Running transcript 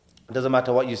It doesn't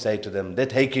matter what you say to them. They're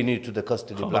taking you to the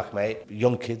custody block, mate.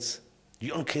 Young kids.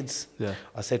 Yeah.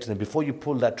 I say to them, before you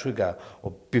pull that trigger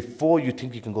or before you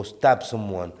think you can go stab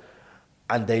someone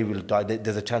and they will die,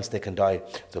 there's a chance they can die.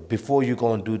 So before you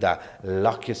go and do that,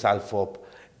 lock yourself up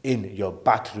in your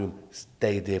bathroom,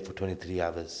 stay there for 23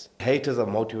 hours. Haters are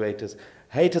motivators.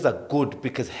 Haters are good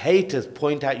because haters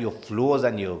point out your flaws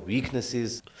and your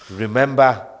weaknesses.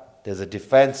 Remember, there's a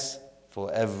defense for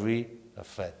every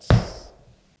offense.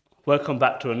 Welcome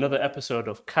back to another episode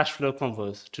of CASHFLOW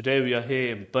CONVOS. Today we are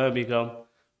here in Birmingham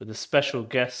with a special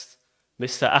guest,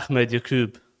 Mr. AKHMED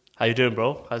YAKOOB. How you doing,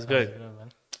 bro? How's it going?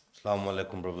 Assalamu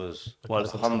alaikum, brothers.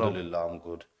 Walaikum salam. Alhamdulillah, I'm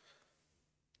good.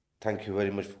 Thank you very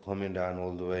much for coming down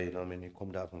all the way. You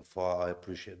come down from far. I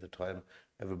appreciate the time.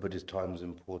 Everybody's time is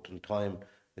important. Time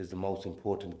is the most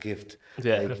important gift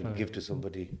that you can give to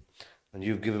somebody. And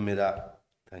you've given me that.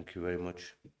 Thank you very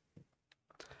much.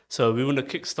 So we want to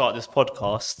kickstart this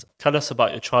podcast. Tell us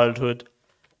about your childhood,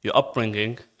 your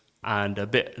upbringing, and a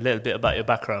little bit about your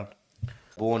background.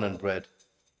 Born and bred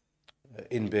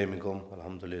in Birmingham,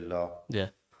 alhamdulillah. Yeah.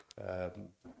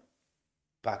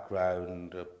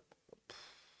 Background,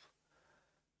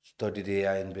 studied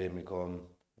here in Birmingham.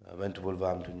 I went to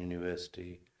Wolverhampton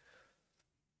University.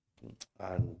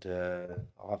 And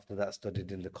after that,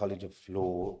 studied in the College of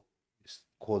Law. It's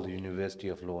called the University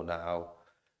of Law now.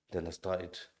 Then I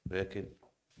started working.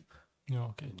 Yeah,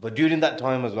 okay. But during that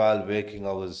time as well,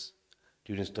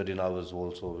 during studying, I was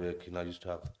also working. I used to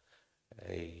have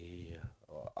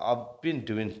I've been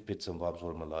doing bits and bobs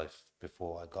all my life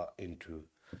before I got into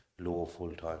law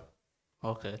full time.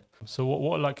 Okay. So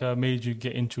what made you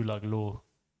get into law?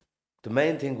 The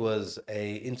main thing was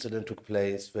a incident took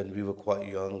place when we were quite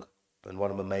young, when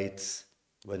one of my mates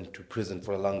went to prison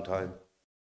for a long time.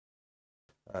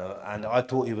 And I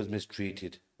thought he was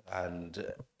mistreated. And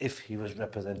if he was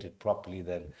represented properly,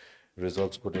 then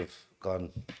results could have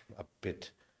gone a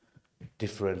bit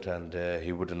different and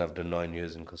he wouldn't have done 9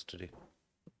 years in custody.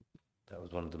 That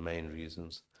was one of the main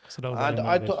reasons. So that was And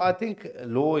I think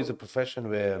law is a profession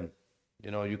where,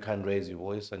 you can raise your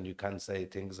voice and you can say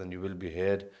things and you will be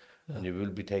heard and you will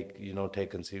be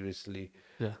taken seriously.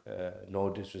 Yeah. No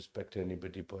disrespect to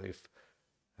anybody, but if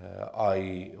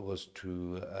I was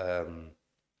to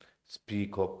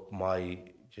speak up,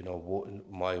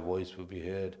 my voice will be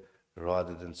heard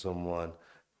rather than someone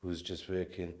who's just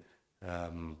working.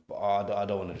 I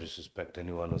don't want to disrespect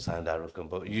anyone or sound arrogant,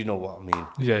 but you know what I mean.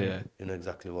 Yeah. You know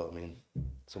exactly what I mean.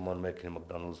 Someone making a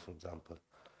McDonald's, for example.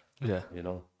 Yeah.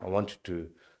 I want you to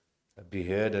be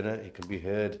heard, innit? It can be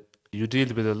heard. You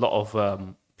deal with a lot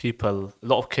of people, a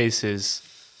lot of cases.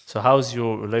 So how's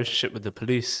your relationship with the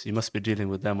police? You must be dealing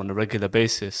with them on a regular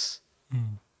basis.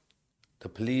 The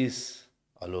police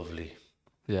are lovely.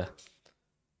 Yeah.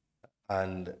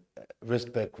 And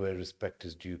respect where respect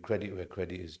is due, credit where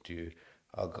credit is due.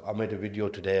 I made a video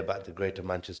today about the Greater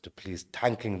Manchester Police,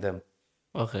 thanking them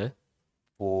Okay.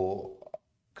 for...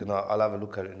 I'll have a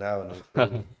look at it now and I'll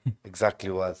tell you exactly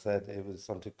what I said. It was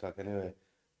on TikTok anyway.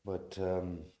 But,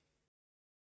 sorry,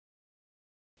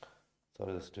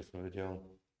 that's a different video.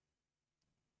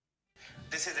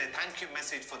 This is a thank you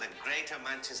message for the Greater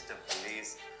Manchester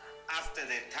Police after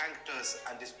they thanked us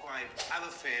and described our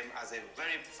firm as a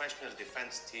very professional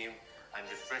defence team and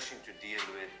refreshing to deal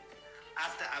with.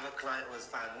 After our client was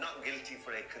found not guilty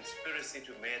for a conspiracy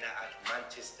to murder at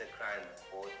Manchester Crown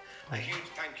Court, a huge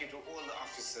thank you to all the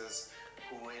officers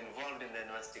who were involved in the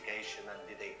investigation and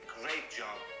did a great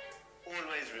job.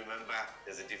 Always remember,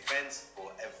 there's a defence for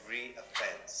every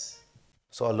offence.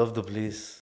 So I love the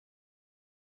police.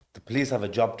 The police have a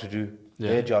job to do.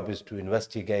 Yeah. Their job is to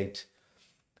investigate.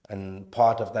 And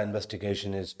part of that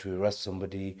investigation is to arrest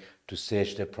somebody, to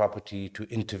search their property, to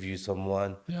interview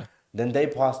someone. Yeah. Then they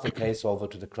pass the case over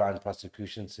to the Crown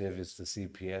Prosecution Service, the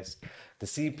CPS. The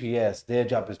CPS, their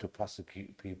job is to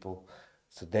prosecute people.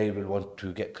 So they will want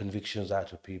to get convictions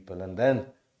out of people. And then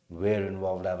we're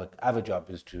involved. Our job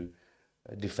is to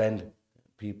defend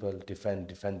people, defend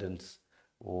defendants,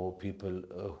 or people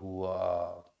who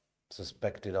are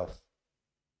suspected of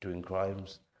doing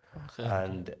crimes. Okay.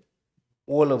 And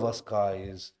all of us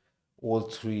guys, all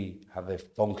three have a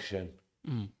function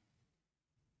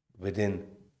within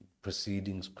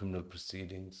proceedings, criminal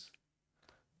proceedings.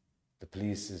 The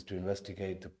police is to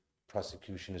investigate, the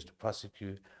prosecution is to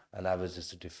prosecute, and ours is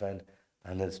to defend.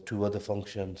 And there's two other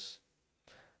functions.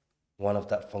 One of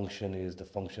that function is the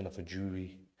function of a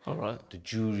jury. All right. The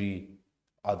jury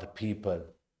are the people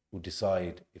who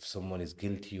decide if someone is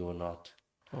guilty or not.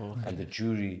 Oh, okay. And the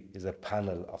jury is a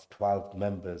panel of 12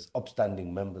 members,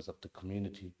 upstanding members of the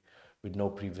community with no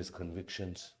previous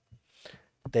convictions.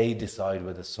 They decide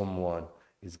whether someone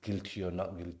is guilty or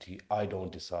not guilty. I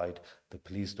don't decide, the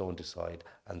police don't decide,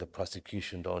 and the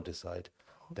prosecution don't decide.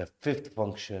 The fifth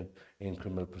function in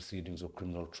criminal proceedings or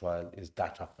criminal trial is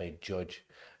that of a judge.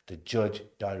 The judge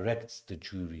directs the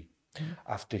jury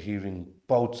after hearing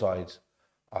both sides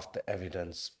of the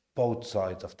evidence, both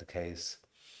sides of the case,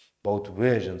 both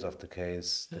versions of the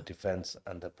case, the defense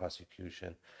and the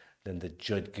prosecution. Then the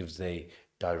judge gives a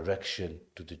direction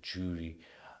to the jury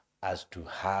as to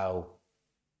how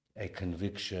a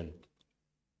conviction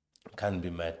can be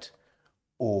met,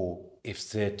 or if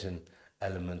certain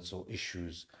elements or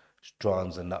issues,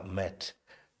 strands are not met,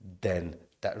 then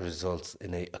that results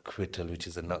in a acquittal, which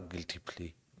is a not guilty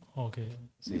plea. Okay.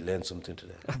 So you learned something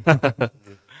today.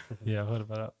 Yeah, I've heard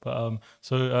about that.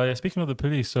 But yeah, speaking of the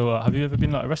police, so have you ever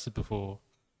been like arrested before?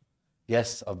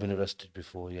 Yes, I've been arrested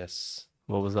before, yes.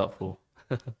 What was that for?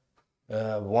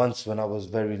 Once when I was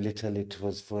very little, it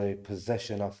was for a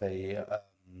possession of a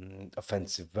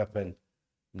offensive weapon.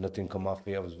 Nothing come off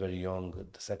it. I was very young.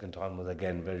 The second time was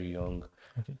again very young.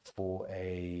 Okay. For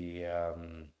a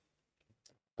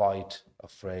fight, a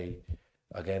fray.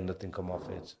 Again, nothing come off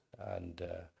it. And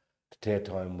the third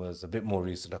time was a bit more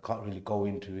recent. I can't really go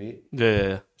into it,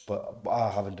 Yeah. but I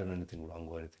haven't done anything wrong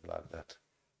or anything like that.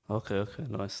 Okay,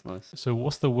 nice. So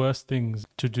what's the worst things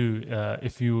to do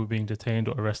if you were being detained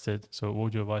or arrested? So what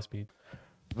would your advice be?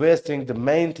 Worst thing, the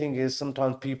main thing is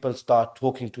sometimes people start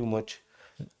talking too much.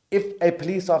 If a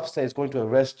police officer is going to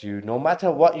arrest you, no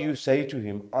matter what you say to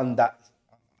him at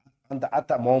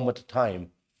that moment of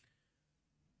time,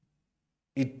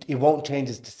 it won't change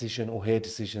his decision or her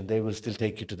decision. They will still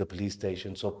take you to the police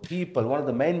station. So one of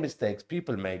the main mistakes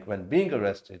people make when being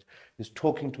arrested is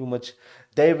talking too much.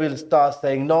 They will start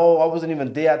saying, no, I wasn't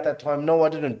even there at that time. No, I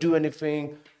didn't do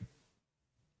anything.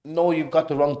 No, you've got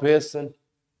the wrong person.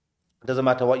 It doesn't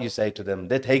matter what you say to them.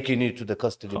 They're taking you to the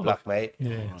custody block, mate.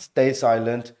 Yeah. Stay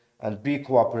silent and be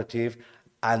cooperative,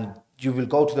 and you will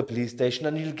go to the police station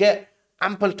and you'll get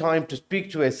ample time to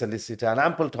speak to a solicitor and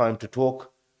ample time to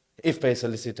talk if a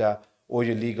solicitor or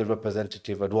your legal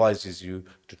representative advises you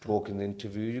to talk in the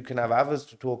interview. You can have others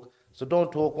to talk. So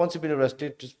don't talk. Once you've been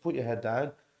arrested, just put your head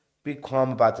down, be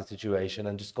calm about the situation,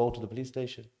 and just go to the police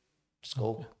station. Just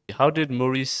go. How did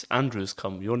Maurice Andrews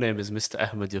come? Your name is Mr.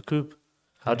 AKHMED YAKOOB.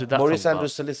 How did that Maurice come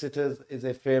Andrews Solicitors is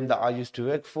a firm that I used to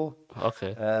work for. about?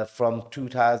 Okay. From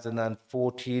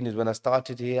 2014 is when I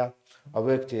started here. I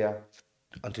worked here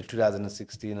until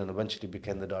 2016 and eventually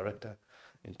became the director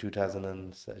in 2000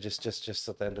 and just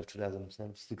at the end of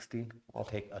 2016.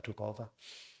 I took over.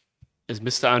 Is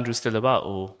Mr. Andrews still about,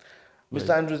 or?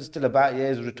 Mr. Andrews is still about. Yeah,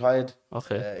 he's retired.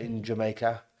 Okay. In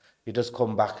Jamaica. He does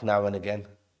come back now and again.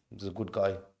 He's a good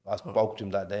guy. I spoke to him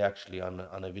that day actually on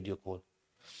a video call.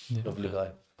 Yeah. Lovely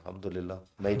guy. Alhamdulillah.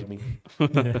 Made me.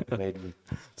 Made me.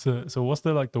 So what's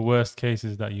the worst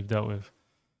cases that you've dealt with?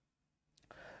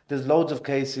 There's loads of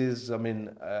cases. I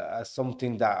mean, as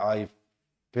something that I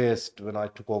faced when I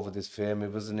took over this firm,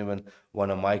 it wasn't even one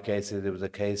of my cases. It was a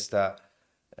case that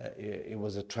it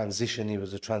was a transition. It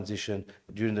was a transition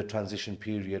during the transition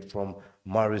period from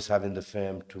Morris having the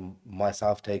firm to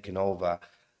myself taking over.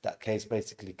 That case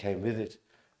basically came with it,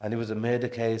 and it was a murder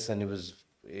case, and it was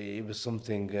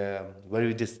something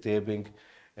very disturbing.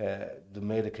 The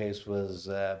murder case was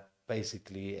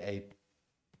basically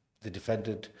the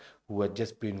defendant who had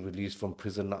just been released from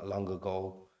prison not long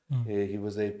ago. He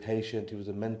was a patient. He was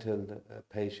a mental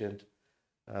patient.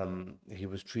 He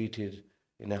was treated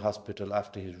in a hospital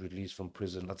after his release from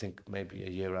prison. I think maybe a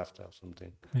year after or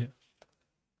something. Yeah.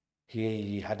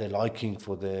 He had a liking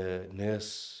for the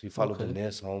nurse. He followed the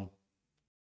nurse home.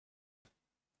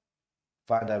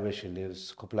 Found out where she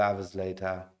lives. A couple of hours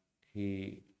later,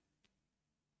 he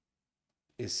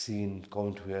is seen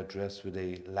going to her address with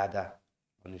a ladder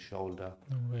on his shoulder.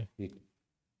 No way. He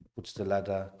puts the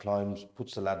ladder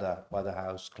by the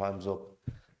house, climbs up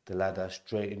the ladder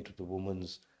straight into the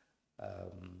woman's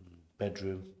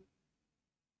bedroom.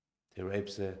 He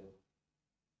rapes her.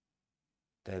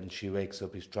 Then she wakes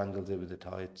up, he strangles her with the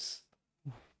tights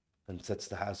and sets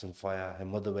the house on fire. Her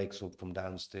mother wakes up from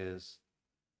downstairs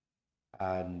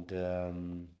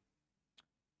and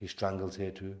he strangles her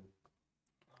too.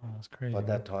 Oh, that's crazy. By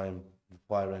that time, the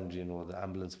fire engine or the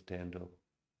ambulance have turned up.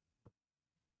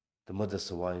 The mother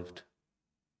survived.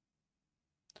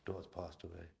 The daughter's passed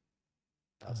away.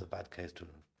 That's a bad case to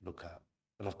look at.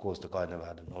 And of course, the guy never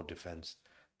had no defense.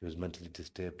 He was mentally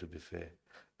disturbed, to be fair.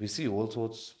 We see all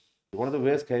sorts. One of the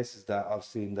worst cases that I've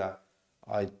seen that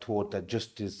I thought that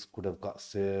justice could have got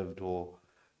served or,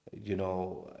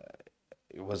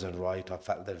 it wasn't right. I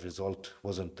felt the result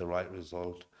wasn't the right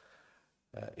result.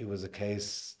 It was a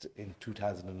case in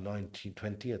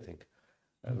 2019-20, I think,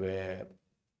 where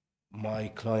my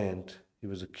client, he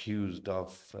was accused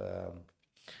of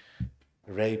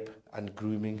rape and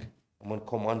grooming. I'm going to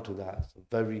come on to that.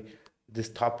 This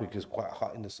topic is quite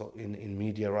hot in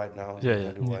media right now.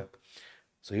 Yeah.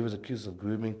 So he was accused of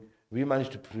grooming. We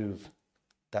managed to prove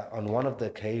that on one of the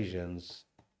occasions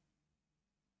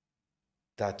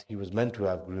that he was meant to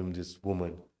have groomed this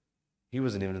woman, he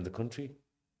wasn't even in the country.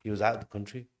 He was out of the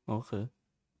country. Okay.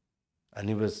 And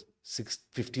he was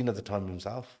 15 at the time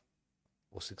himself,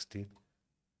 or 16.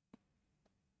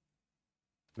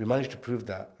 We managed to prove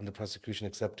that, and the prosecution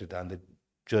accepted that, and the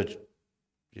judge,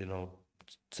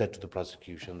 said to the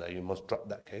prosecution that you must drop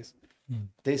that case.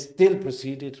 They still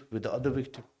proceeded with the other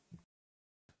victim.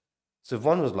 So if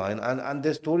one was lying, and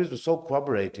their stories were so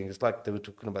corroborating, it's like they were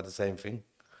talking about the same thing.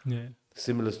 Yeah.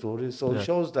 Similar stories. So it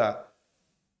shows that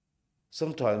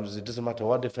sometimes it doesn't matter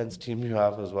what defense team you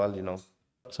have as well,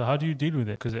 So how do you deal with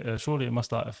it? Because surely it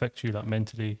must affect you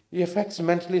mentally. It affects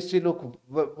mentally. See, look,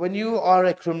 when you are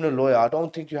a criminal lawyer, I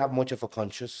don't think you have much of a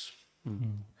conscience.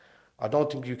 I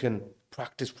don't think you can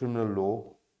practice criminal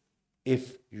law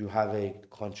if you have a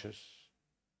conscience.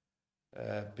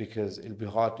 Because it'll be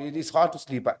hard. It's hard to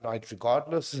sleep at night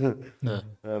regardless.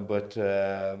 But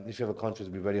if you have a conscience,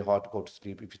 it'll be very hard to go to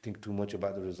sleep. If you think too much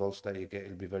about the results that you get,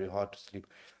 it'll be very hard to sleep.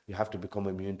 You have to become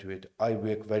immune to it. I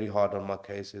work very hard on my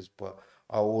cases, but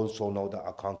I also know that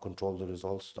I can't control the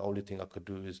results. The only thing I could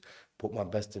do is put my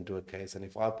best into a case. And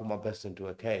if I put my best into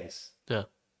a case,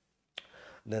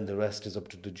 then the rest is up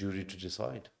to the jury to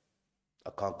decide. I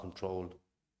can't control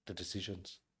the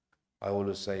decisions. I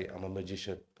always say I'm a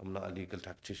magician. I'm not a legal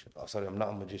tactician. Oh, sorry, I'm not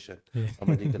a magician.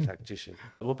 I'm a legal tactician.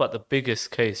 What about the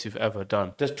biggest case you've ever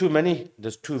done? There's too many.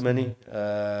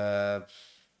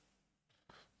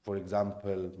 For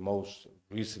example, most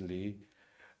recently,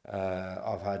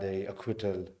 I've had a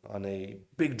acquittal on a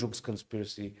big drugs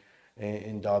conspiracy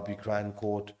in Derby Crown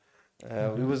Court.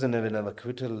 It wasn't even an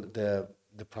acquittal. The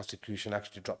prosecution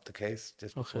actually dropped the case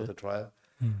just before the trial.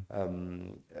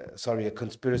 A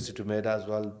conspiracy to murder as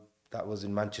well. That was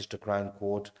in Manchester Crown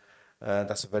Court.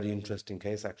 That's a very interesting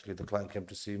case, actually. The client came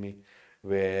to see me,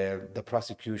 where the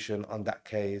prosecution on that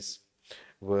case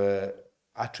were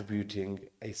attributing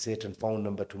a certain phone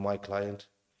number to my client.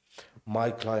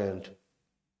 My client,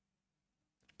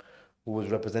 who was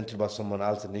represented by someone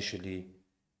else initially,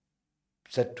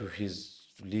 said to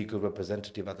his legal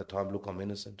representative at the time, look, I'm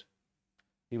innocent.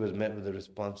 He was met with a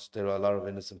response, there are a lot of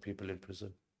innocent people in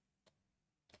prison.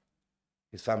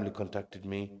 His family contacted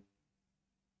me.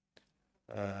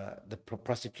 The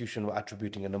prosecution were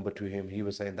attributing a number to him. He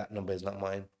was saying that number is not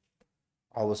mine.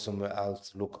 I was somewhere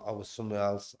else. Look, I was somewhere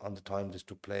else on the time this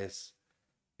took place.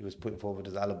 He was putting forward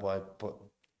his alibi, but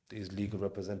his legal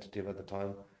representative at the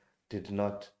time did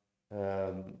not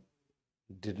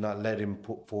let him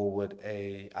put forward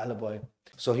a alibi.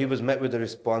 So he was met with the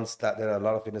response that there are a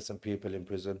lot of innocent people in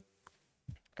prison.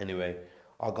 Anyway,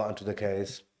 I got into the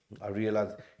case. I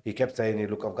realized he kept saying,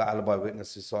 look, I've got alibi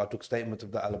witnesses. So I took statement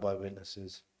of the alibi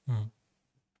witnesses.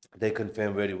 They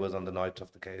confirmed where he was on the night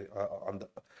of the case,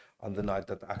 on the night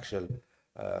that the actual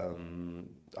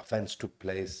offence took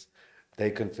place.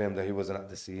 They confirmed that he wasn't at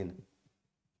the scene.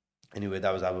 Anyway,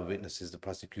 that was our witnesses. The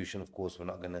prosecution, of course, were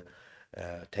not going to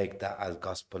take that as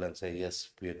gospel and say, yes,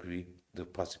 we agree. The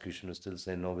prosecution was still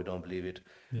saying, no, we don't believe it.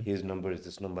 His number is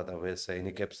this number that we're saying.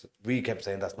 We kept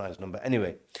saying that's not his number.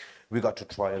 Anyway, we got to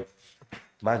trial.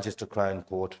 Manchester Crown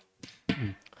Court.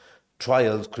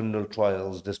 Trials, criminal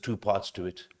trials, there's two parts to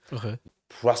it. Okay.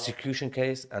 Prosecution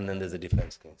case, and then there's a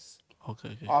defense case.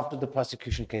 Okay. After the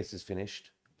prosecution case is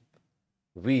finished,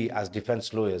 we as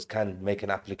defense lawyers can make an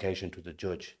application to the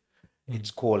judge.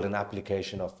 It's called an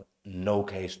application of no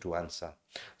case to answer.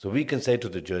 So we can say to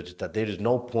the judge that there is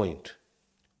no point,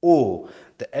 or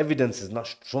the evidence is not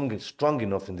strong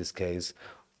enough in this case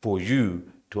for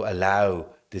you to allow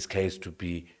this case to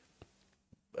be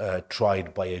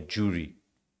tried by a jury.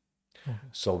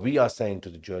 So we are saying to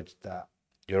the judge that,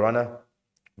 Your Honor,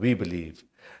 we believe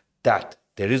that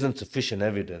there isn't sufficient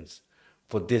evidence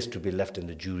for this to be left in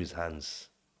the jury's hands.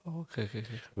 Okay.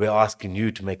 We're asking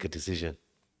you to make a decision.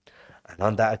 And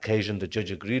on that occasion, the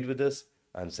judge agreed with us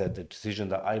and said the decision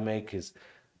that I make is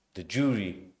the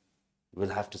jury will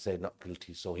have to say not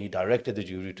guilty. So he directed the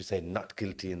jury to say not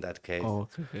guilty in that case.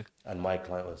 Okay. And my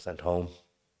client was sent home.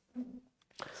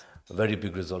 A very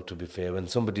big result, to be fair. When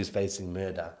somebody's facing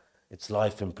murder, it's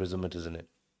life imprisonment, isn't it?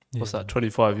 What's that,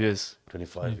 25 years?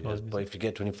 25 years. But if you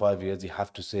get 25 years, you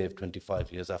have to serve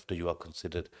 25 years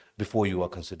before you are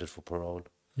considered for parole.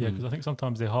 Yeah, because I think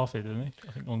sometimes they half it, don't they?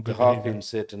 I think on They good half behaviour.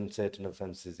 in certain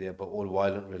offences, yeah, but all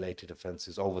violent related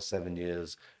offences over 7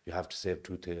 years, you have to serve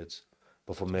 2/3.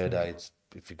 But for murder, it's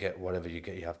if you get whatever you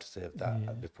get, you have to serve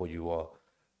that before you are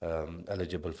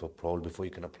eligible for parole, before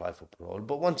you can apply for parole.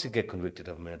 But once you get convicted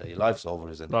of murder, your life's over,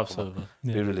 isn't it? Life's Come on. over.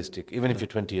 Be realistic. Even if you're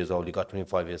 20 years old, you got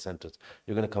 25-year sentence,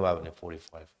 you're going to come out when you're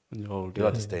 45. You're old, You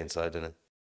have to stay inside, innit?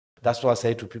 That's why I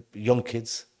say to people, young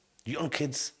kids,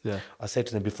 I say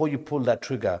to them, before you pull that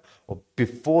trigger or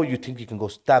before you think you can go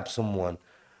stab someone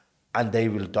and they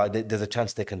will die, there's a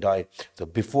chance they can die. So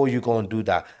before you go and do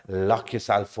that, lock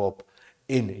yourself up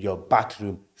in your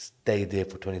bathroom, stay there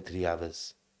for 23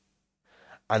 hours.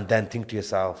 And then think to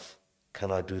yourself,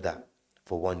 can I do that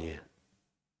for 1 year?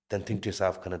 Then think to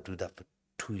yourself, can I do that for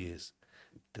 2 years?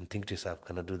 Then think to yourself,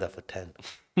 can I do that for 10?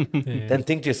 Then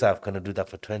think to yourself, can I do that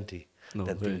for 20? Then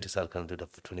think to yourself, can I do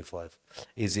that for 25?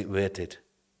 Is it worth it?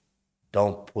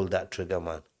 Don't pull that trigger,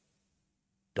 man.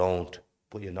 Don't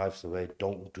put your knives away.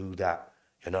 Don't do that.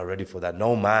 You're not ready for that.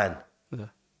 No man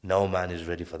is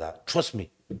ready for that. Trust me.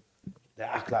 They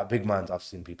act like big mans. I've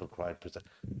seen people cry in prison.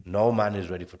 No man is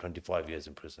ready for 25 years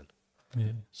in prison.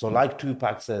 Yeah. So like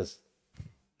Tupac says,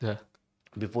 Yeah.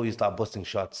 before you start busting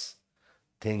shots,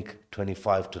 think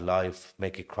 25 to life,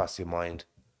 make it cross your mind.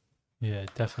 Yeah,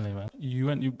 definitely, man. You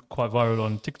went quite viral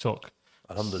on TikTok.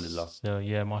 Alhamdulillah. So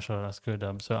yeah, mashallah, that's good.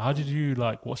 So how did you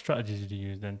what strategies did you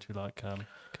use then to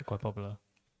get quite popular?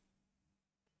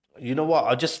 You know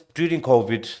what? During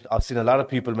COVID, I've seen a lot of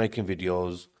people making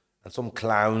videos and some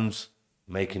clowns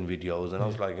making videos. And I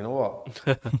was like, you know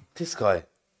what? This guy,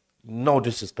 no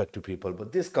disrespect to people,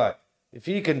 but this guy, if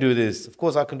he can do this, of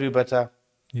course I can do better.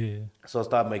 Yeah. So I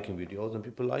started making videos and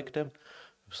people liked them.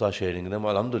 Start sharing them.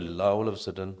 Alhamdulillah, all of a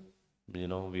sudden, we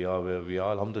are where we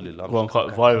are. Alhamdulillah. Well, quite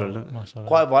viral. Mashallah.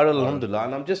 Quite viral, alhamdulillah.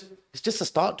 And it's just a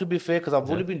start, to be fair, because I've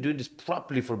only been doing this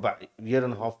properly for about a year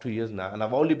and a half, 2 years now. And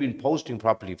I've only been posting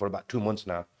properly for about 2 months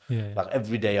now. Yeah. Like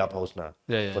every day I post now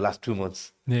for the last 2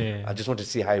 months. Yeah. I just want to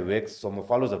see how it works. So my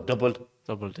followers have doubled.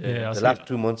 Yeah. The last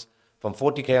 2 months. From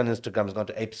 40K on Instagram, it's gone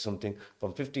to 80 something.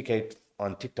 From 50K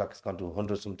on TikTok, it's gone to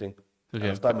 100 something. Okay.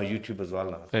 And I've started my YouTube as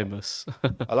well now. Famous.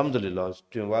 Alhamdulillah, it's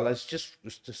doing well. It's just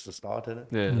the start,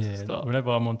 isn't it? Yeah.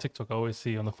 Whenever I'm on TikTok, I always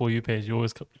see on the For You page, you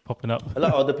always popping up. A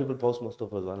lot of other people post more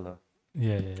stuff as well now.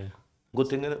 Yeah. Good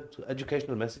thing, innit? So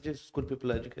educational messages, good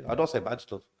people educate. I don't say bad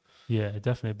stuff. Yeah,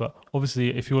 definitely. But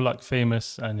obviously, if you're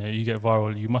famous and you get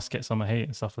viral, you must get some hate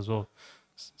and stuff as well.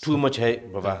 Too much hate,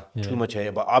 brother. Yeah. Too much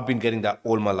hate. But I've been getting that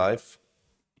all my life.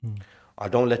 I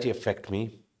don't let it affect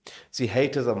me. See,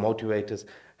 haters are motivators.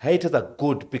 Haters are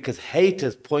good because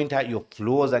haters point out your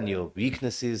flaws and your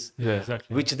weaknesses. Yeah,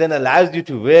 exactly. Which then allows you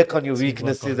to work on your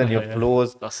weaknesses and your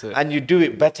flaws. That's it. And you do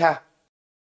it better.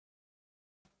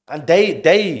 And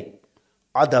they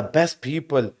are the best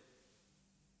people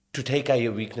to take out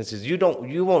your weaknesses. You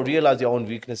won't realize your own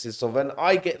weaknesses. So when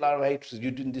I get a lot of haters,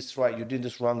 you're doing this right, you're doing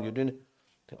this wrong,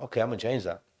 okay, I'm gonna change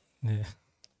that. Yeah.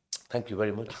 Thank you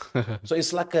very much. So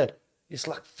it's like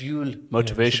fuel,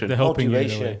 Motivation. They're helping you in a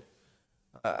motivation, way.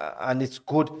 and it's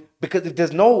good because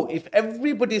if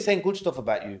everybody is saying good stuff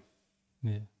about you,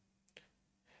 Yeah.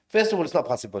 first of all, it's not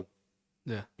possible.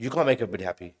 Yeah. You can't make everybody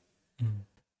happy.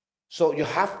 So you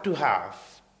have to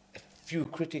have a few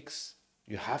critics.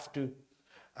 You have to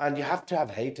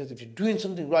have haters. If you're doing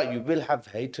something right, you will have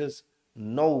haters.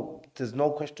 No, there's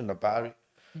no question about it.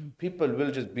 People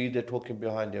will just be there talking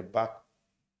behind your back.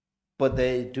 But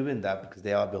they're doing that because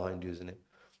they are behind you, isn't it?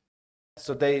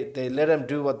 So they let them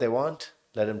do what they want.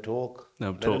 Let them talk.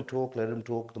 Let them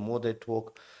talk. The more they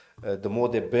talk, the more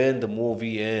they burn, the more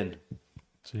we earn.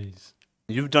 Jeez.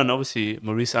 You've done, obviously,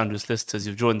 Maurice Andrews Listers.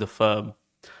 You've joined the firm.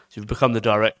 You've become the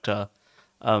director.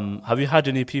 Have you had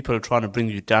any people trying to bring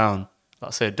you down?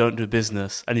 Like, say, don't do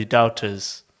business. Any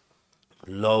doubters?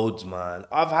 Loads, man.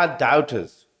 I've had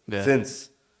doubters since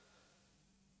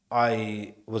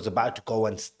I was about to go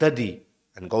and study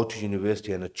and go to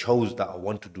university, and I chose that I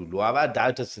want to do law. I've had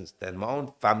doubters since then. My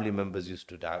own family members used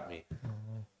to doubt me.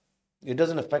 It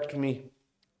doesn't affect me.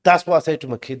 That's what I say to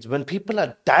my kids. When people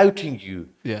are doubting you,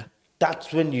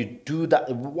 that's when you do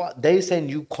that. What they're saying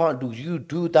you can't do, you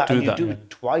do that, and you do it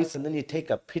twice, and then you take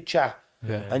a picture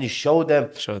and you show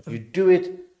them. You do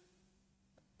it.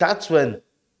 That's when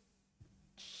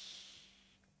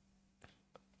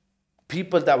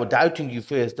people that were doubting you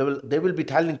first, they will be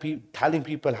telling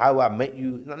people how I met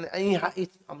you.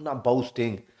 I'm not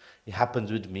boasting. It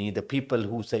happens with me. The people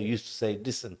who used to say,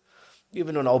 listen,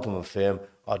 even when I open my firm,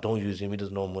 don't use him. He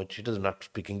doesn't know much. He doesn't have to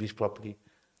speak English properly.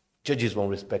 Judges won't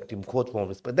respect him. Courts won't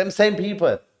respect them. Same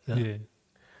people.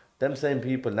 Them same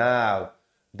people now,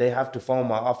 they have to phone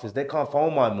my office. They can't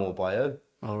phone my mobile.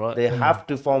 All right. They have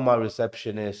to phone my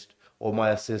receptionist or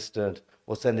my assistant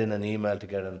or send in an email to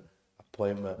get an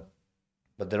appointment.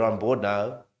 But they're on board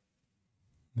now.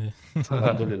 Yeah.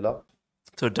 Alhamdulillah.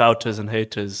 So doubters and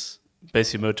haters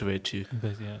basically motivate you.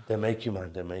 Yeah. They make you,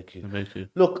 man. They make you. They make you.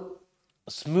 Look,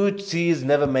 smooth seas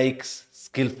never makes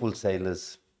skillful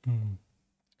sailors.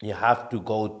 You have to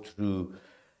go through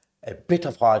a bit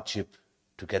of hardship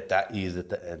to get that ease at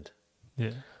the end.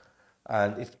 Yeah.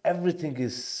 And if everything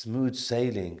is smooth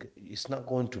sailing, it's not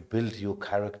going to build your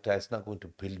character. It's not going to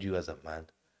build you as a man.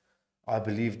 I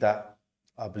believe that.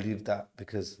 I believe that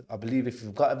because I believe if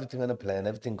you've got everything on a plane,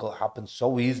 everything happens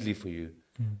so easily for you,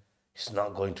 it's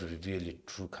not going to reveal your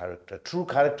true character. True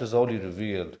character is only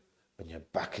revealed when your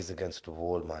back is against the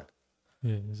wall, man.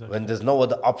 Yeah, exactly. When there's no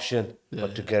other option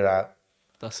but to get out.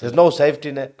 That's There's it. no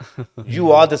safety net.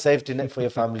 You are the safety net for your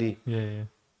family. Yeah.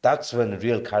 That's when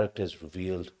real character is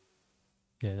revealed.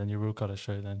 Yeah, then your real colour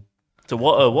show then. So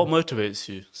what motivates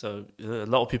you? So a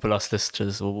lot of people ask this to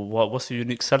us, well, what's the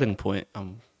unique selling point?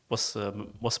 What's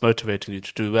motivating you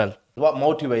to do well? What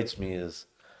motivates me is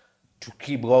to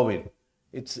keep going.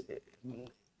 It's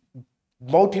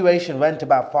motivation went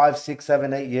about 5, 6,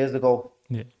 7, 8 years ago.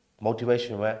 Yeah.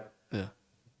 Motivation went. Yeah.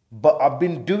 But I've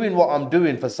been doing what I'm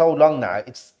doing for so long now.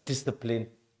 It's discipline.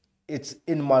 It's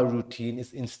in my routine.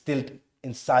 It's instilled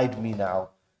inside me now.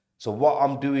 So what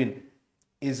I'm doing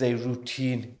is a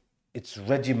routine. It's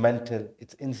regimental.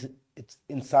 It's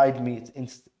inside me.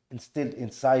 It's instilled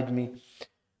inside me.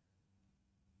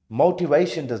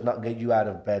 Motivation does not get you out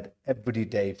of bed every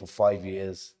day for 5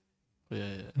 years.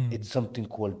 Yeah. It's something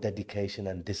called dedication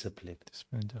and discipline.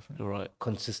 Discipline, definitely. You're right.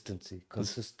 Consistency,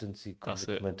 That's it.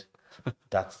 commitment.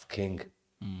 That's king.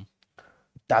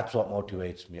 That's what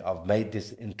motivates me. I've made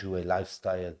this into a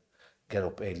lifestyle. Get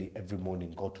up early every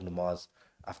morning, go to namaz.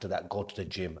 After that, go to the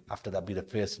gym. After that, be the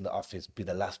first in the office, be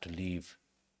the last to leave.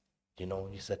 You know,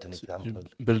 you set an example.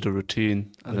 You build a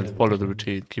routine and then follow the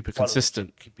routine. Keep it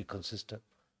consistent. Keep it consistent.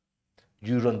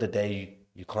 You run the day.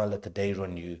 You can't let the day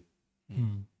run you.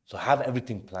 So have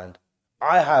everything planned.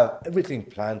 I have everything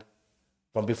planned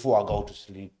from before I go to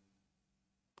sleep.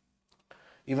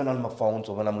 Even on my phone,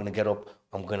 so when I'm going to get up,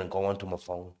 I'm going to go onto my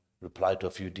phone, reply to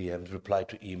a few DMs, reply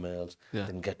to emails,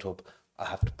 then get up. I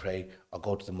have to pray. I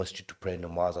go to the masjid to pray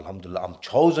namaz. Alhamdulillah, I'm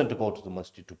chosen to go to the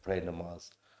masjid to pray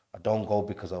namaz. I don't go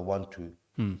because I want to.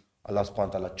 Allah subhanahu wa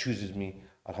ta'ala chooses me,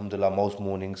 alhamdulillah, most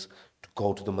mornings to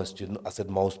go to the masjid. I said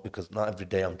most because not every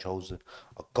day I'm chosen.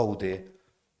 I go there,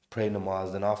 pray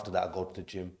namaz, then after that I go to the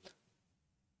gym.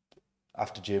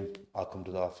 After gym, I'll come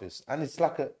to the office. And it's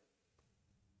like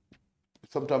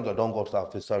sometimes I don't go to the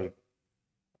office, sorry.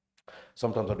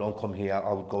 Sometimes I don't come here.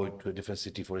 I would go to a different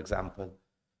city, for example.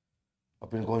 I've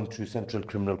been going to Central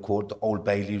Criminal Court, the Old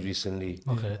Bailey recently.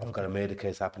 Okay. I've got a murder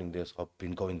case happening there, so I've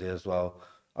been going there as well.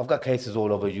 I've got cases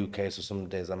all over UK, so some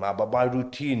days I'm out, but my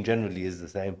routine generally is the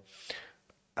same.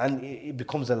 And it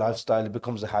becomes a lifestyle, it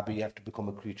becomes a habit. You have to become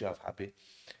a creature of habit,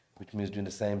 which means doing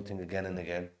the same thing again and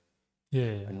again.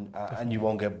 Yeah. And you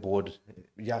won't get bored.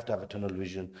 You have to have a tunnel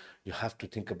vision. You have to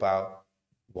think about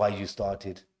why you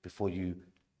started before you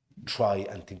try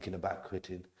and thinking about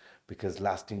quitting. Because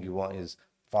last thing you want is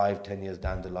 5, 10 years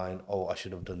down the line, oh, I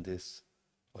should have done this.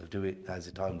 I'll do it. Now's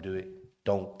the time, do it.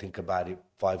 Don't think about it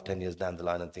 5, 10 years down the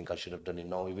line and think I should have done it.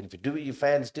 No, even if you do it, you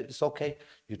fail, it's okay.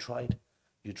 You tried.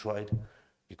 You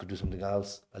could do something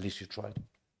else. At least you tried.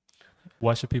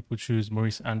 Why should people choose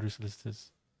Maurice Andrews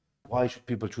Solicitors? Why should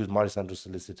people choose Maurice Andrews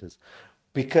Solicitors?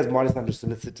 Because Maurice Andrews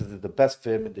Solicitors is the best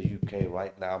firm in the UK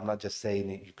right now. I'm not just saying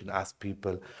it. You can ask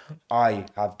people. I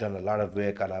have done a lot of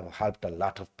work and I've helped a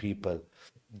lot of people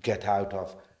get out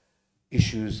of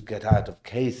issues, get out of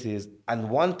cases. And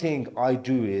one thing I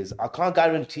do is I can't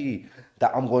guarantee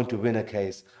that I'm going to win a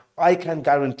case. I can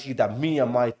guarantee that me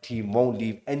and my team won't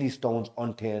leave any stones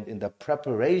unturned in the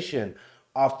preparation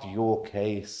of your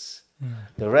case.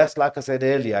 The rest, like I said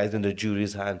earlier, is in the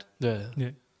jury's hand. Yeah.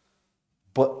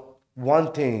 But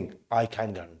one thing I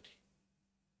can guarantee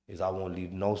is I won't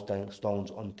leave no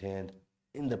stones unturned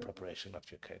in the preparation of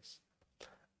your case.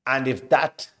 And if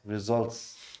that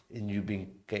results in you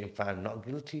getting found not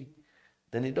guilty,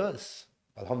 then it does.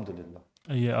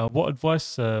 Alhamdulillah. What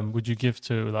advice would you give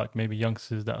to like maybe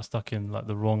youngsters that are stuck in like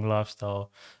the wrong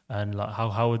lifestyle, and like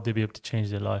how would they be able to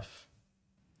change their life?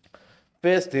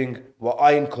 First thing, what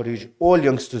I encourage all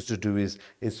youngsters to do is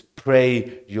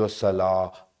pray your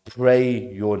salah,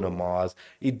 pray your namaz.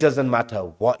 It doesn't matter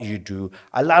what you do.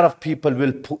 A lot of people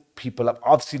will put people up.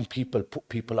 I've seen people put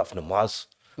people off namaz.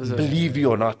 Believe you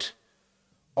or not.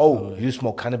 Oh, you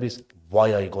smoke cannabis.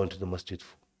 Why are you going to the masjid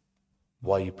for?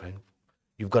 Why are you praying for?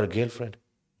 You've got a girlfriend.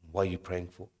 Why are you praying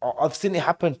for? I've seen it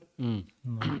happen.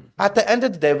 At the end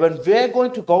of the day, when we're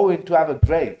going to go into our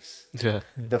graves,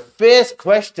 the first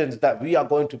questions that we are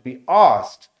going to be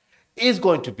asked is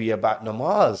going to be about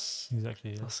namaz.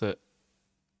 Exactly. Yeah. That's it.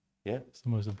 Yeah. It's the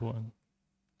most important.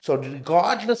 So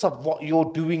regardless of what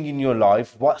you're doing in your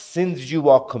life, what sins you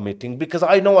are committing, because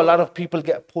I know a lot of people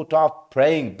get put off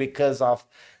praying because of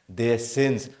their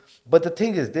sins. But the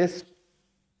thing is this,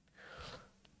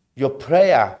 your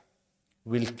prayer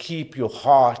will keep your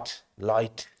heart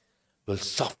light, will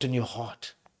soften your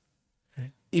heart.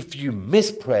 If you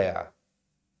miss prayer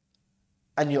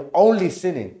and you're only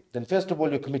sinning, then first of all,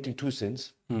 you're committing two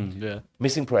sins. Yeah.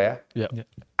 Missing prayer Yeah. Yeah.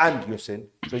 and your sin.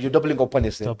 So you're doubling up on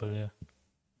your sin. Double. Yeah.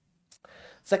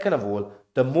 Second of all,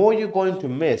 the more you're going to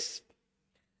miss,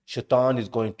 Shaitan is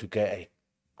going to get a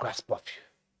grasp of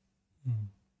you.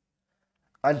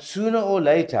 And sooner or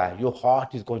later, your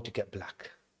heart is going to get black.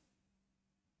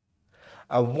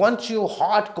 And once your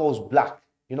heart goes black,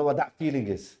 you know what that feeling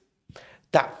is?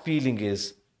 That feeling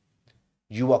is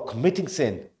you are committing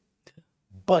sin,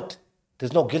 but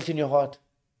there's no guilt in your heart.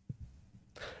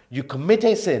 You commit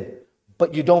a sin,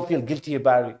 but you don't feel guilty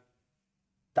about it.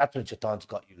 That's when Shaitan's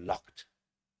got you locked.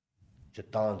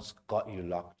 Shaitan's got you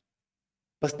locked.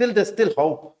 But still, there's still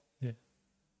hope. Yeah.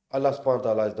 Allah subhanahu wa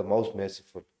ta'ala is the most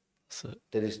merciful. That's it.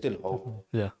 There is still hope.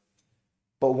 Yeah.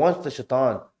 But once the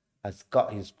Shaitan has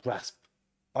got his grasp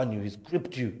on you, he's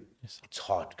gripped you, it's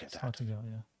hard to get It's out. hard to go.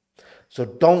 Yeah. So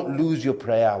don't lose your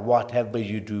prayer, whatever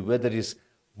you do, whether it's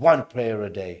one prayer a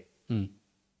day,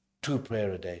 two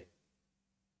prayer a day.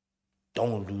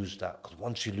 Don't lose that, because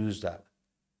once you lose that,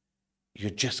 you're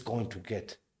just going to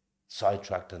get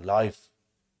sidetracked, and life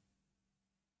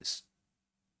is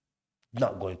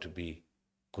not going to be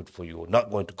good for you, or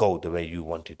not going to go the way you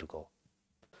want it to go.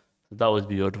 That would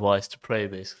be your advice, to pray,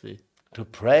 basically. To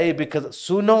pray, because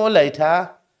sooner or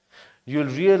later, you'll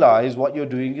realize what you're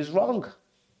doing is wrong.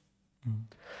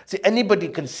 See, anybody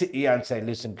can sit here and say,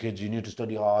 listen, kids, you need to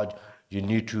study hard, you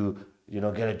need to,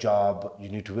 get a job, you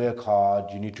need to work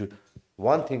hard, you need to...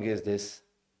 One thing is this,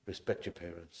 respect your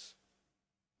parents.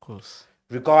 Of course.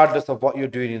 Regardless of what you're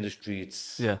doing in the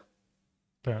streets, Yeah.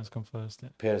 Parents come first. Yeah.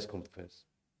 parents come first.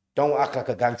 Don't act like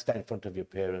a gangster in front of your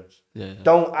parents. Yeah.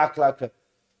 Don't act like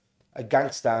a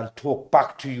gangster and talk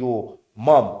back to your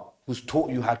mum who's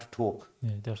taught you how to talk.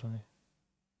 Yeah. Definitely.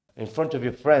 In front of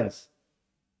your friends,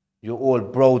 you're all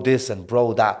bro this and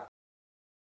bro that.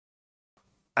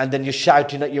 And then you're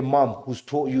shouting at your mum who's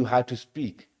taught you how to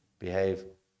speak. Behave.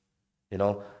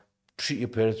 Treat your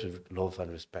parents with love and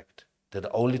respect. They're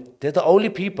the only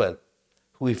people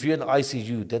who, if you're in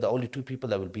ICU, they're the only two people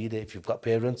that will be there. If you've got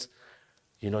parents,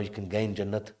 you can gain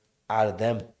Jannat out of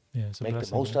them. Yeah. It's a Make the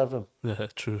blessing, most yeah. out of them. Yeah,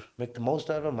 true. Make the most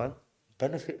out of them, man.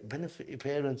 Benefit your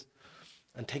parents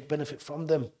and take benefit from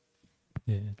them.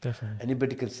 Yeah. Definitely.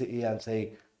 Anybody can sit here and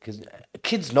say, because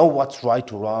kids know what's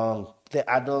right or wrong. They're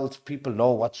adults. People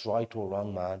know what's right or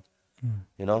wrong, man.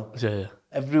 Yeah.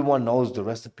 Everyone knows the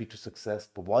recipe to success.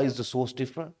 But why is the sauce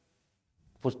different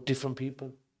for different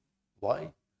people?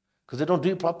 Why? Because they don't do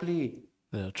it properly.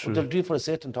 Yeah, Or true. they'll do it for a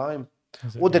certain time.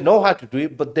 Exactly. Or they know how to do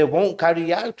it, but they won't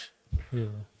carry out. Yeah.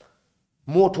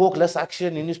 More talk, less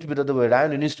action. It needs to be the other way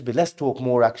around. It needs to be less talk,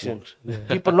 more action.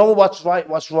 People know what's right,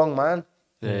 what's wrong, man.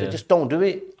 They just don't do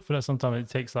it. I feel like sometimes it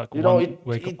takes like It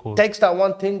wake up call. takes that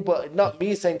one thing, but not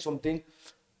me saying something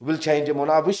will change him.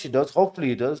 And I wish he does. Hopefully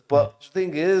he does. But the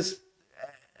thing is,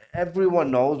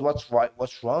 everyone knows what's right,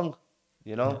 what's wrong.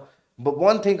 But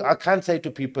one thing I can say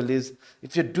to people is,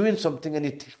 if you're doing something and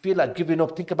you feel like giving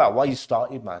up, think about why you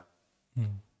started, man.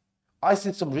 I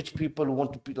see some rich people who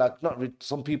want to be like, not rich,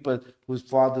 some people whose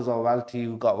fathers are wealthy,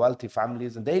 who got wealthy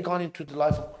families, and they gone into the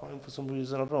life of crime for some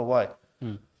reason. I don't know why.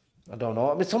 I don't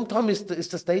know. I mean, sometimes it's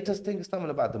the status thing. It's not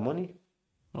about the money.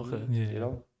 Okay. Yeah.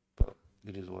 But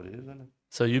it is what it is, isn't it?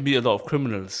 So you meet a lot of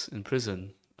criminals in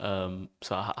prison.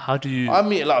 How do you... I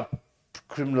meet a lot of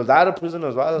criminals out of prison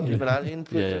as well, even in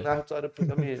prison, outside of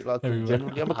prison. I mean, like,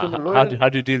 generally, I'm a criminal lawyer. How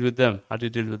do you deal with them?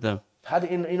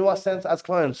 In what sense? As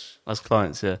clients? As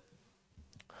clients, yeah.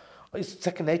 It's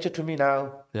second nature to me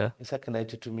now. Yeah. It's second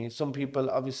nature to me. Some people,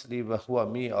 obviously, who are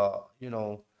me, are,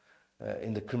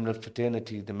 in the criminal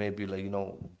fraternity, they may be like,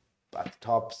 at the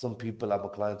top. Some people are my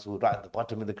clients who are right at the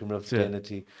bottom in the criminal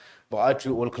fraternity. But I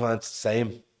treat all clients the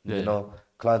same.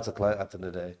 Clients are clients at the end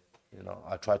of the day.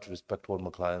 I try to respect all my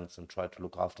clients and try to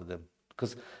look after them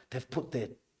because they've put their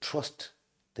trust,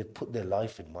 they've put their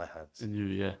life in my hands. In you,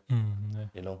 yeah.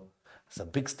 It's a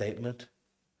big statement.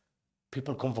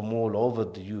 People come from all over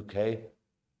the UK,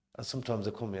 and sometimes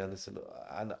they come here and they say, look,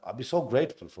 and I'll be so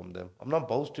grateful from them. I'm not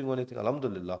boasting or anything,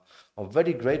 alhamdulillah. I'm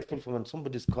very grateful for when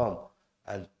somebody's come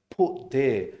and put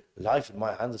their life in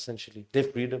my hands, essentially, their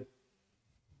freedom.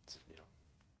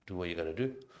 Do what you gotta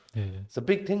do. Yeah. It's a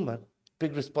big thing, man.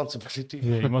 big responsibility.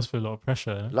 Yeah, you must feel a lot of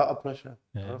pressure. A lot of pressure.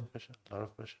 Yeah. A lot of pressure. A lot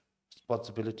of pressure.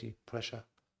 Responsibility, pressure.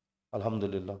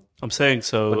 Alhamdulillah. I'm saying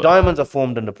so. But diamonds are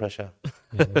formed under pressure.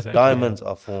 Yeah, exactly. Diamonds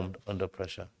are formed under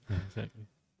pressure. Yeah, exactly.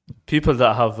 People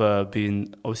that have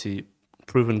been obviously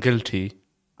proven guilty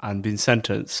and been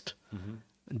sentenced,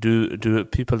 do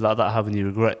people like that have any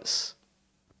regrets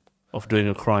of doing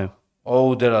a crime?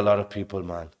 Oh, there are a lot of people,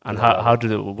 man. And There are a lot how do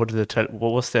they, what do they tell?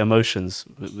 What's their emotions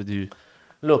with you?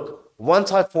 Look,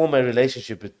 once I form a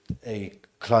relationship with a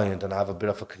client and I have a bit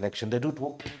of a connection, they do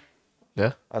talk to me.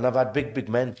 Yeah, And I've had big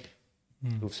men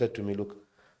who've said to me, look,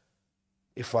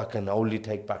 if I can only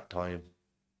take back time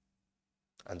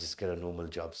and just get a normal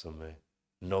job somewhere,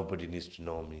 nobody needs to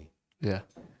know me, yeah,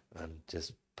 and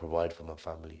just provide for my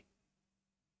family.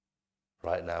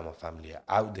 Right now, my family are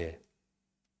out there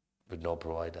with no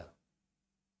provider.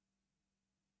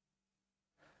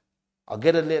 I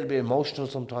get a little bit emotional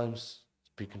sometimes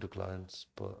speaking to clients,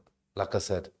 but like I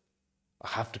said, I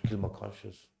have to kill my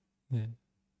conscience, Yeah.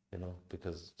 you know,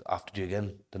 because I have to do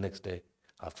again the next day.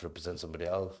 I have to represent somebody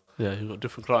else. yeah. You've got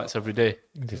different clients every day.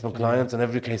 Different clients, and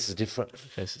every case is different.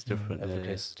 Case is different. Every yeah,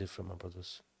 case is different, my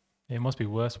brothers. It must be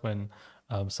worse when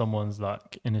someone's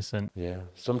like innocent. Yeah.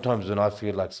 Sometimes when I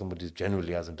feel like somebody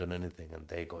generally hasn't done anything and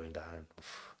they're going down.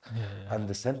 Yeah. And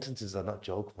the sentences are not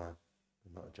joke, man.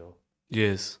 They're not a joke.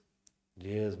 Years.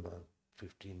 Years, man.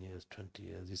 15 years, 20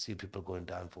 years. You see people going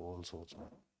down for all sorts, man.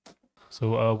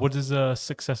 So, what does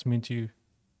success mean to you?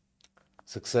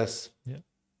 Success. Yeah.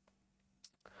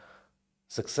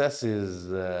 Success is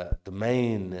the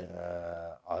main,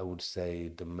 I would say,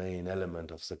 the main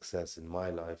element of success in my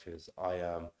life is I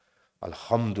am,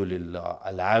 alhamdulillah,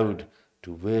 allowed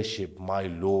to worship my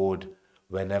Lord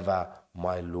whenever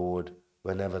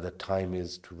the time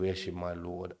is to worship my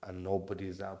Lord, and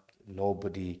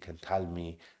nobody can tell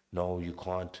me, no, you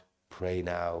can't pray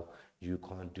now, you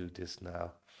can't do this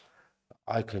now.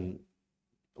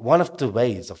 One of the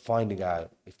ways of finding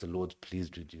out if the Lord's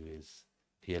pleased with you is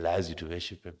He allows you to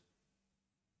worship Him.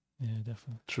 Yeah,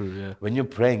 definitely. True. Yeah. When you're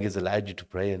praying, He's allowed you to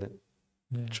pray in it.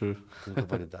 Yeah. True. Think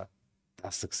about it.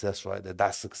 That's success right there.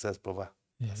 That's success, brother.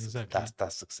 Yeah, exactly.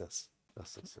 That's success.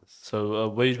 That's success. So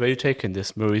where you taking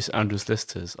this, Maurice Andrews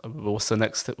Listers? What's the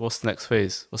next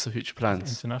phase? What's the future plans?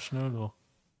 International or?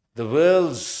 The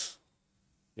world's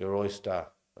your oyster.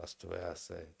 That's the way I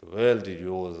say. The world is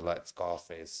yours, like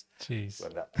Scarface. Jeez.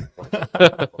 When that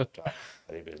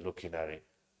and he was looking at it,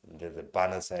 and there's a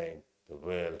banner saying, "The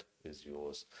world is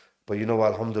yours." But you know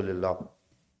what? Alhamdulillah,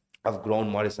 I've grown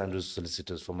Maurice Andrews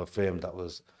Solicitors from a firm that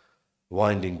was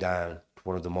winding down to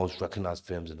one of the most recognized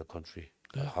firms in the country.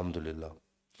 Yeah. Alhamdulillah.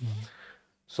 Mm-hmm.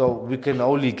 So we can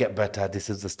only get better. This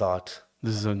is the start.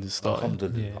 This is only the start.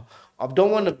 Alhamdulillah. Yeah. I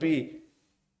don't want to be.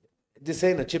 This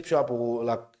ain't a chip shop or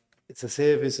like it's a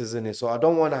service, isn't it? So I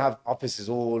don't want to have offices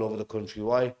all over the country.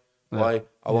 Why? Yeah. Why?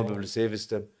 I want people to service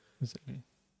them. Exactly.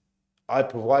 I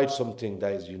provide something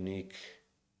that is unique.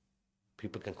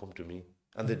 People can come to me,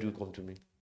 and they do come to me.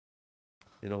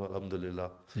 You know,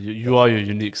 alhamdulillah. So you are your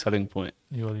unique selling point.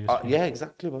 Yeah,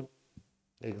 exactly, man.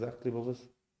 Exactly, brothers.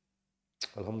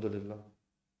 Alhamdulillah.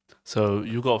 So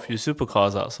you got a few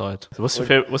supercars outside. So what's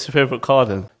your favorite car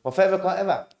then? My favorite car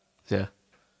ever. Yeah.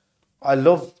 I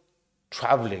love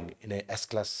traveling in a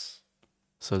S-Class.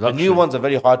 So the new ones are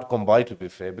very hard to come by, to be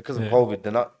fair, because of COVID.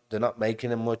 They're not making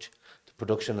them much. The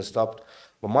production has stopped.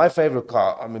 But my favorite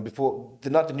car, I mean, before,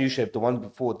 not the new shape, the one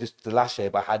before this, the last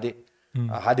shape, I had it.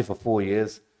 I had it for 4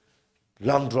 years.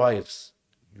 Long drives,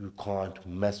 you can't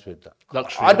mess with that.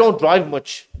 Luxury. I don't drive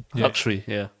much. Yeah. Luxury,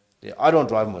 yeah. Yeah, I don't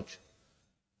drive much.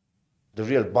 The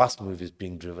real boss move is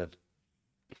being driven.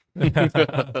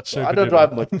 So I don't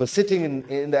drive much, but sitting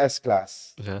in the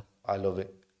S-Class, yeah, I love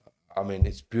it. I mean,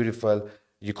 it's beautiful.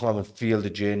 You can't even feel the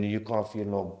journey. You can't feel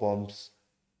no bumps.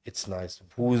 It's nice.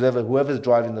 Whoever's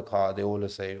driving the car, they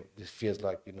always say it feels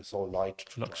like, you know, so light.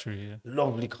 Luxury, yeah.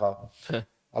 Lovely car.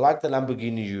 I like the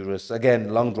Lamborghini Urus.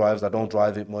 Again, long drives, I don't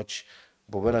drive it much.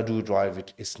 But when I do drive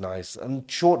it, it's nice. And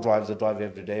short drives, I drive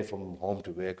every day from home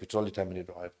to work. It's only 10-minute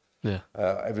drive. Yeah.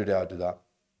 Every day I do that.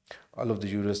 I love the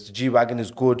Urus. The G-Wagon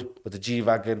is good, but the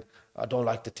G-Wagon, I don't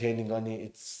like the tanning on it.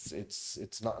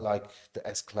 It's not like the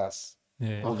S-Class.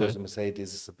 Yeah. All those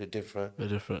Mercedes, it's a bit different. Bit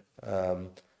different.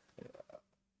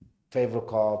 Favorite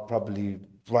car probably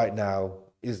right now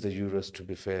is the Urus, to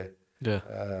be fair. Yeah.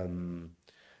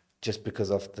 Just because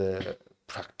of the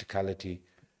practicality.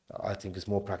 I think it's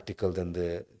more practical than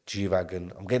the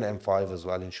G-Wagon. I'm getting an M5 as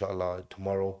well, inshallah.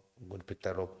 Tomorrow, I'm going to pick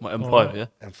that up. My M5, yeah?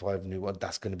 M5 new one.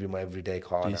 That's going to be my everyday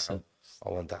car now. I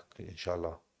want that,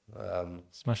 inshallah.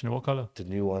 Smashing it. What color? The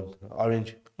new one,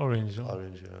 orange. Orange. Oh,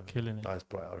 Orange, yeah. killing it. Nice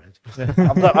bright orange.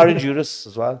 I've got orange Urus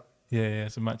as well. Yeah.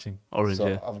 So matching. Orange, So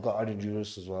yeah. I've got orange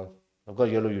Urus as well. I've got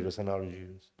yellow Urus and orange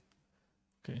Urus.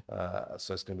 Okay.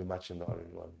 So it's going to be matching the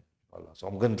orange one. So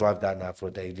I'm going to drive that now for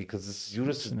a day because this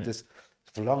Urus, this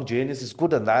for long journeys, is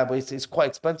good and that, but it's quite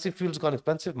expensive. Fuel's gone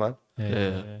expensive, man.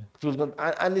 Yeah. Fuel's gone,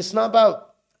 and it's not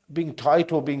about being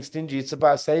tight or being stingy. It's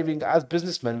about saving. As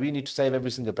businessmen, we need to save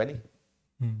every single penny.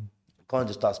 You can't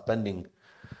just start spending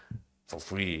for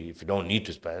free if you don't need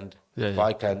to spend.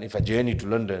 If a journey to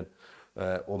London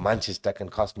or Manchester can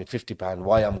cost me £50,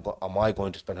 why am I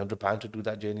going to spend £100 to do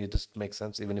that journey? It doesn't make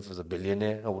sense. Even if it was a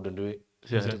billionaire, I wouldn't do it.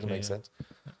 It doesn't make sense.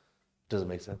 Doesn't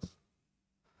make sense.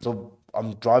 So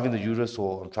I'm driving the Urus,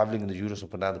 or I'm traveling in the Urus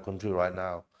up and down the country right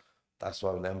now. That's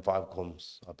why when the M5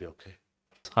 comes, I'll be okay.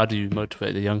 How do you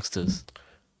motivate the youngsters?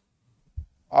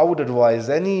 I would advise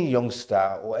any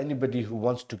youngster or anybody who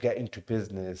wants to get into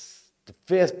business, the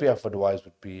first bit of advice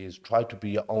would be is try to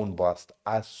be your own boss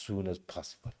as soon as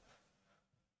possible.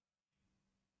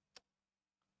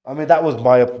 I mean, that was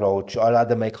my approach. I'd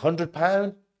rather make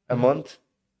 £100 a month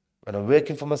when I'm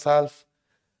working for myself,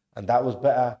 and that was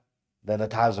better than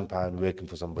 £1,000 working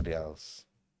for somebody else.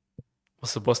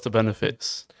 What's the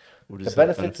benefits? The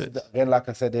benefits, again, like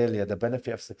I said earlier, the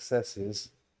benefit of success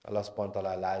is Allah subhanahu wa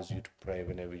ta'ala allows you to pray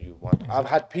whenever you want. I've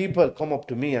had people come up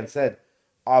to me and said,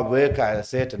 I work at a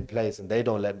certain place and they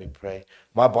don't let me pray.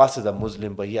 My boss is a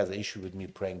Muslim, but he has an issue with me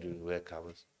praying during work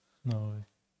hours. No way.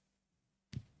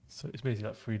 So it's basically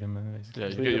like freedom, and yeah,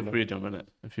 you get your freedom, innit?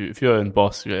 If you're your own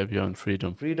boss, you have your own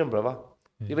freedom. Freedom, brother.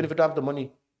 Even if you don't have the money,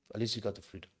 at least you got the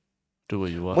freedom. Do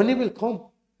what you want. Money will come.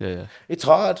 Yeah. It's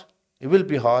hard. It will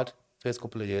be hard. First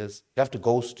couple of years. You have to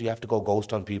ghost. You have to go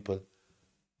ghost on people.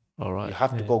 All right. You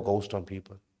have to go ghost on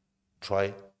people. Try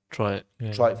it. Try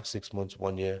it. Try it for 6 months,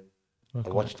 1 year, and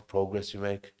watch the progress you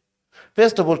make.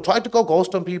 First of all, try to go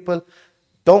ghost on people.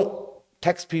 Don't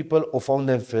text people or phone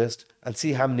them first, and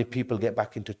see how many people get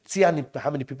back into. See how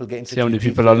many people get into. See how many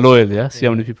people are loyal. Yeah. See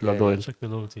how many people are loyal. Check the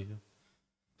loyalty. Yeah.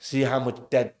 See how much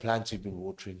dead plants you've been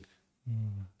watering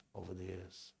over the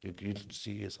years. You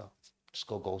see yourself. Just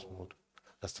go ghost mode.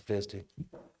 That's the first thing.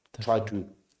 Try to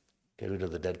get rid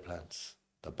of the dead plants,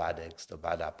 the bad eggs, the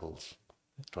bad apples.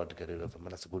 Try to get rid of them,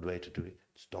 and that's a good way to do it.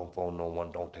 Just don't phone no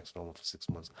one, don't text no one for 6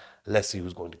 months. Let's see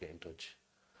who's going to get in touch.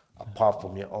 Apart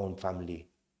from your own family,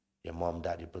 your mom,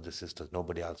 dad, your brothers, sisters,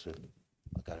 nobody else will.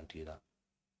 I guarantee you that.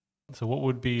 So what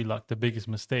would be like the biggest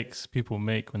mistakes people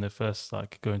make when they first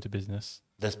like go into business?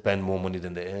 They spend more money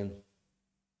than they earn.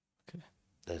 Okay.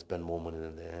 They spend more money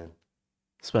than they earn.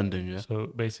 Spending, yeah. So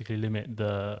basically limit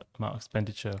the amount of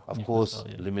expenditure. Of course,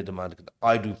 limit the amount.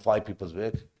 I do 5 people's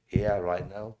work here right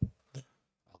now.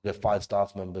 I'll get 5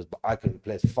 staff members, but I can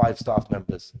replace 5 staff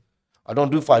members. I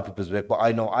don't do 5 people's work, but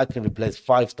I know I can replace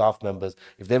 5 staff members.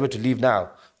 If they were to leave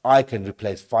now, I can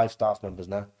replace 5 staff members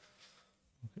now.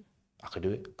 I can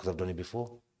do it because I've done it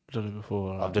before. Done it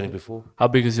before. I've done it before. How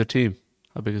big is your team?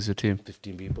 15 people.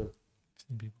 15 people.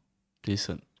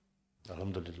 Decent.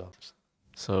 Alhamdulillah.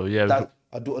 So yeah,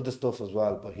 I do other stuff as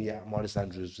well, but here at Morris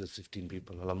Andrews, there's 15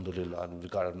 people. Alhamdulillah, and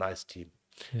we've got a nice team,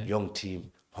 young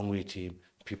team, hungry team,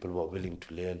 people who are willing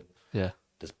to learn. Yeah.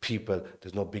 There's people.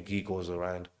 There's no big egos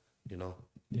around. You know.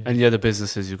 Yeah. Any other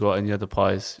businesses you got? Any other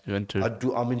pies you into?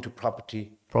 I'm into properties,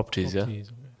 yeah.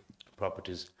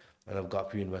 properties, and I've got a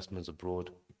few investments abroad.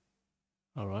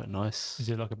 All right, nice. Is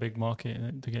it like a big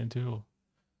market to get into?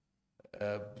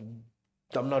 Or?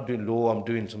 I'm not doing law. I'm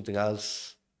doing something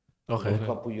else. Okay. You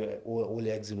can't put all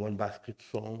your eggs in one basket.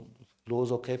 So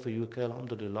law's okay for UK.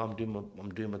 Alhamdulillah, I'm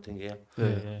doing my thing here.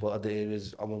 Yeah. But other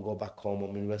areas, I won't go back home.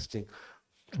 I'm investing,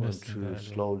 trying to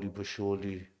slowly but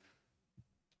surely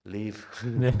leave.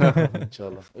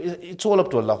 Inshallah. It's all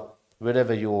up to Allah.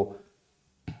 Wherever your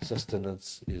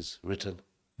sustenance is written,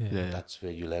 that's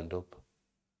where you'll end up.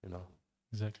 You know.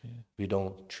 Exactly. Yeah. We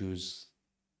don't choose.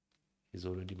 He's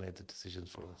already made the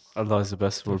decisions for us. Allah is the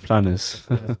best of all planners.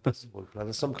 Best of all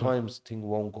planners. Sometimes things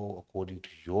won't go according to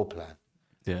your plan.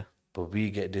 Yeah. But we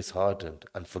get disheartened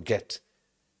and forget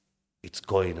it's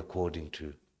going according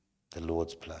to the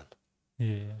Lord's plan.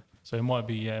 Yeah. So it might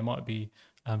be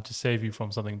to save you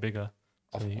from something bigger.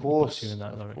 So Of course. You in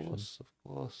that direction. Of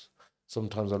course.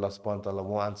 Sometimes Allah subhanahu wa ta'ala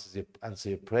won't answer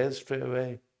your prayers straight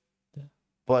away. Yeah.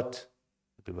 But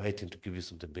he'll be waiting to give you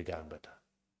something bigger and better.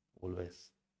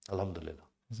 Always. Alhamdulillah.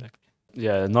 Exactly.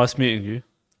 Yeah, nice meeting you.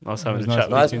 Nice having a chat.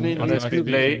 Nice meeting you. I know it's a bit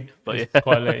late, but It's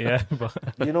quite late, yeah. But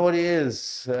You know what it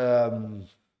is? I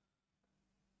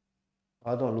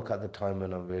don't look at the time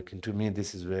when I'm working. To me,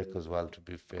 this is work as well, to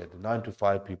be fair. The 9 to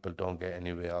 5 people don't get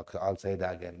anywhere. I'll say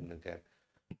that again and again.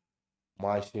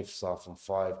 My shifts are from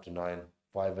 5 to 9,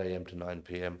 5 a.m. to 9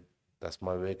 p.m. That's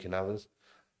my working hours.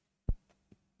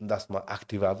 That's my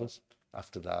active hours.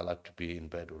 After that, I like to be in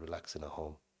bed or relaxing at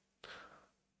home.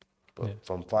 But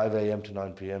from 5 a.m. to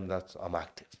 9 p.m., I'm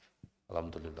active.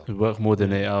 Alhamdulillah. You work more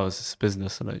than 8 hours. It's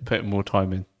business, and you put more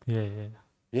time in.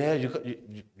 Yeah, you have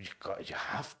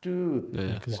to.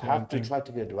 Yeah. You have to try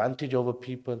to get advantage over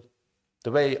people.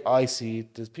 The way I see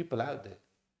it, there's people out there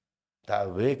that are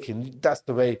working. That's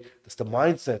the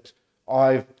mindset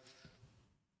I've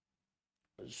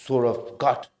sort of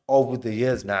got over the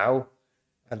years now.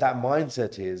 And that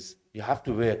mindset is you have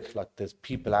to work like there's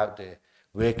people out there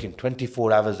working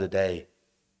 24 hours a day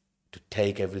to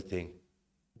take everything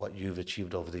what you've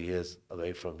achieved over the years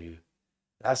away from you.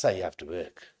 That's how you have to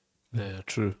work. Yeah,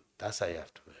 true. That's how you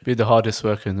have to work. Be the hardest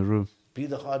worker in the room. Be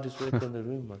the hardest worker in the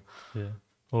room, man. Yeah.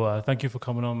 Well, thank you for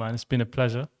coming on, man. It's been a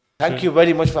pleasure. Thank you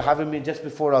very much for having me. Just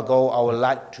before I go, I would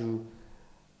like to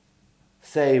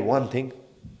say one thing.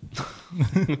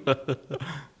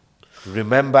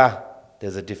 Remember,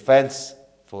 there's a defense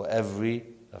for every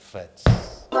offense.